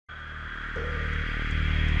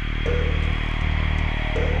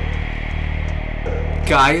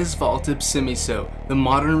Gaias IBSMISOW, the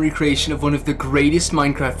modern recreation of one of the greatest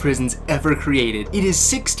Minecraft prisons ever created. It is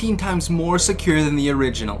 16 times more secure than the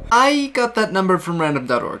original. I got that number from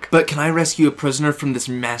random.org. But can I rescue a prisoner from this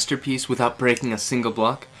masterpiece without breaking a single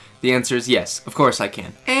block? The answer is yes, of course I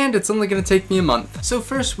can. And it's only gonna take me a month. So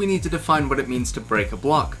first we need to define what it means to break a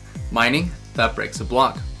block. Mining, that breaks a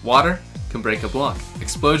block. Water can break a block.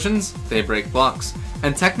 Explosions, they break blocks.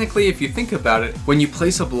 And technically, if you think about it, when you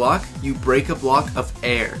place a block, you break a block of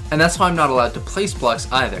air. And that's why I'm not allowed to place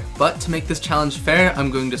blocks either. But to make this challenge fair, I'm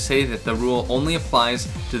going to say that the rule only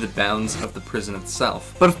applies to the bounds of the prison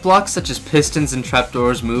itself. But if blocks such as pistons and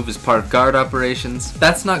trapdoors move as part of guard operations,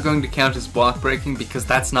 that's not going to count as block breaking because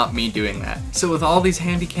that's not me doing that. So with all these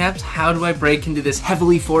handicaps, how do I break into this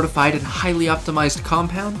heavily fortified and highly optimized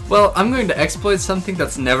compound? Well, I'm going to exploit something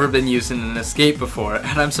that's never been used in an escape before,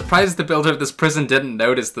 and I'm surprised the builder of this prison didn't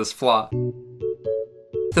notice this flaw.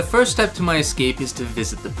 The first step to my escape is to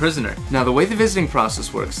visit the prisoner. Now the way the visiting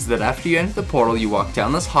process works is that after you enter the portal, you walk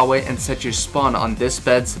down this hallway and set your spawn on this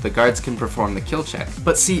bed so the guards can perform the kill check.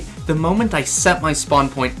 But see, the moment I set my spawn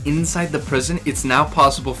point inside the prison, it's now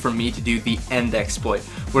possible for me to do the end exploit,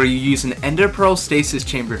 where you use an ender pearl stasis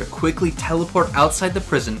chamber to quickly teleport outside the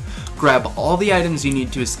prison, grab all the items you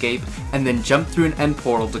need to escape, and then jump through an end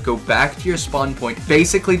portal to go back to your spawn point,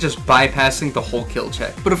 basically just bypassing the whole kill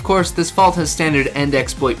check. But of course, this vault has standard end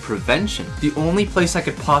exploit prevention. The only place I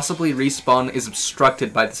could possibly respawn is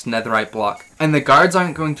obstructed by this netherite block. And the guards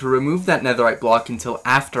aren't going to remove that netherite block until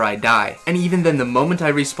after I die. And even then, the moment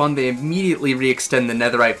I respawn, they immediately re-extend the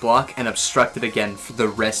netherite block and obstruct it again for the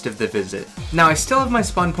rest of the visit. Now, I still have my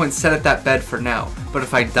spawn point set at that bed for now, but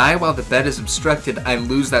if I die while the bed is obstructed, I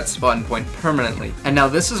lose that spawn point permanently. And now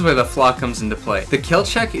this is where the flaw comes into play. The kill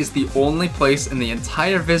check is the only place in the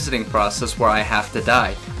entire visiting process where I have to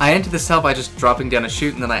die. I enter the cell by just dropping down a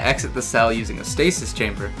chute, and then I exit the cell using a stasis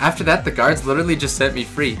chamber. After that, the guards literally just set me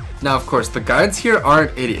free. Now, of course, the guards here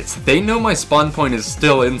aren't idiots. They know my spawn point is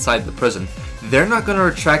still inside the prison. They're not going to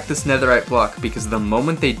retract this netherite block because the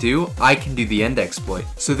moment they do, I can do the end exploit.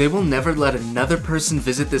 So they will never let another person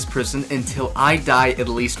visit this prison until I die at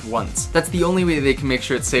least once. That's the only way they can make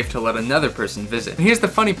sure it's safe to let another person visit. And here's the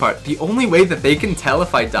funny part, the only way that they can tell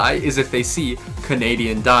if I die is if they see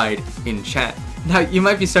Canadian died in chat. Now, you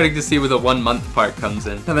might be starting to see where the 1 month part comes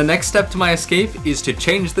in. Now, the next step to my escape is to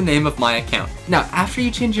change the name of my account. Now, after you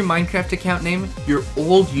change your Minecraft account name, your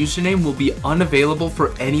old username will be unavailable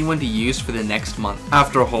for anyone to use for the next month.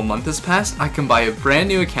 After a whole month has passed, I can buy a brand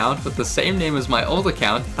new account with the same name as my old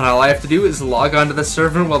account, and all I have to do is log onto the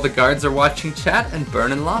server while the guards are watching chat and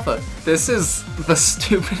burn in lava. This is the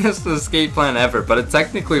stupidest escape plan ever, but it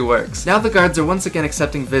technically works. Now the guards are once again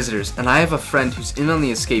accepting visitors, and I have a friend who's in on the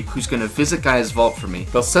escape who's gonna visit Gaia's vault for me.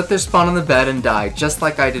 They'll set their spawn on the bed and die, just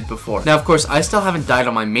like I did before. Now, of course, I still haven't died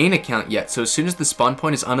on my main account yet, so as soon as the spawn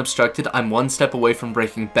point is unobstructed, I'm one step away from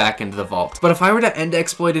breaking back into the vault. But if I were to end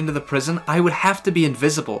exploit into the prison, I would have to be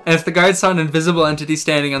invisible. And if the guards saw an invisible entity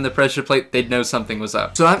standing on the pressure plate, they'd know something was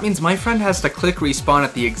up. So that means my friend has to click respawn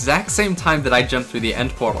at the exact same time that I jump through the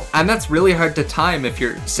end portal. And that's really hard to time if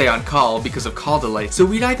you're, say, on call because of call delay. So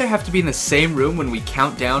we'd either have to be in the same room when we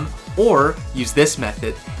count down or use this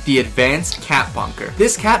method, the advanced cat bonker.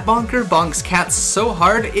 This cat bonker bonks cats so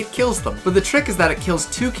hard it kills them. But the trick is that it kills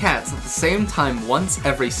 2 cats at the same time once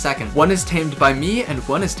every second. One is tamed by me and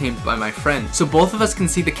one is tamed by my friend. So both of us can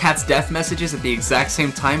see the cat's death messages at the exact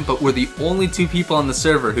same time, but we're the only 2 people on the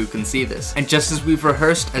server who can see this. And just as we've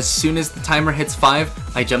rehearsed, as soon as the timer hits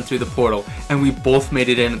 5, I jump through the portal, and we both made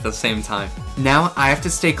it in at the same time. Now, I have to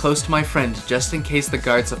stay close to my friend just in case the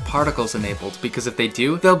guards have particles enabled, because if they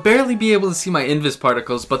do, they'll barely be able to see my invis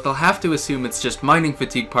particles, but they'll have to assume it's just mining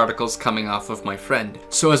fatigue particles coming off of my friend.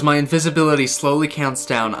 So as my invisibility slowly counts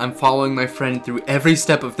down, I'm following my friend through every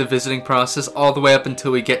step of the visiting process all the way up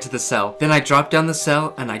until we get to the cell. Then I drop down the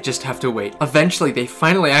cell and I just have to wait. Eventually, they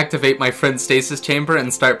finally activate my friend's stasis chamber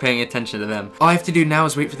and start paying attention to them. All I have to do now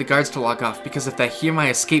is wait for the guards to log off, because if they hear my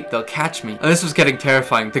escape, they'll catch me. And this was getting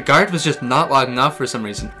terrifying. The guard was just not logging off for some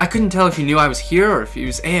reason. I couldn't tell if he knew I was here or if he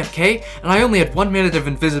was AFK, and I only had 1 minute of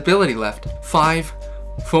invisibility left. 5,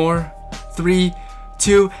 4, 3,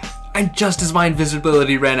 2, and just as my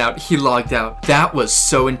invisibility ran out, he logged out. That was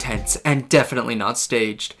so intense and definitely not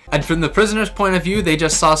staged. And from the prisoner's point of view, they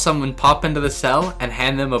just saw someone pop into the cell and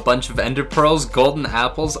hand them a bunch of ender pearls, golden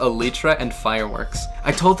apples, elytra, and fireworks.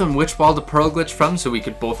 I told them which wall to pearl glitch from so we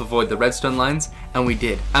could both avoid the redstone lines, and we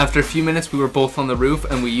did. After a few minutes, we were both on the roof,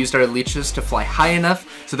 and we used our elytras to fly high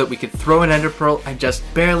enough so that we could throw an ender pearl and just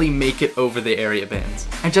barely make it over the area bands.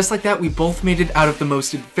 And just like that, we both made it out of the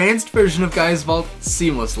most advanced version of Gaia's vault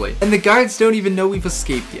seamlessly. And the guards don't even know we've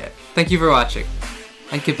escaped yet. Thank you for watching.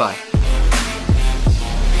 and goodbye.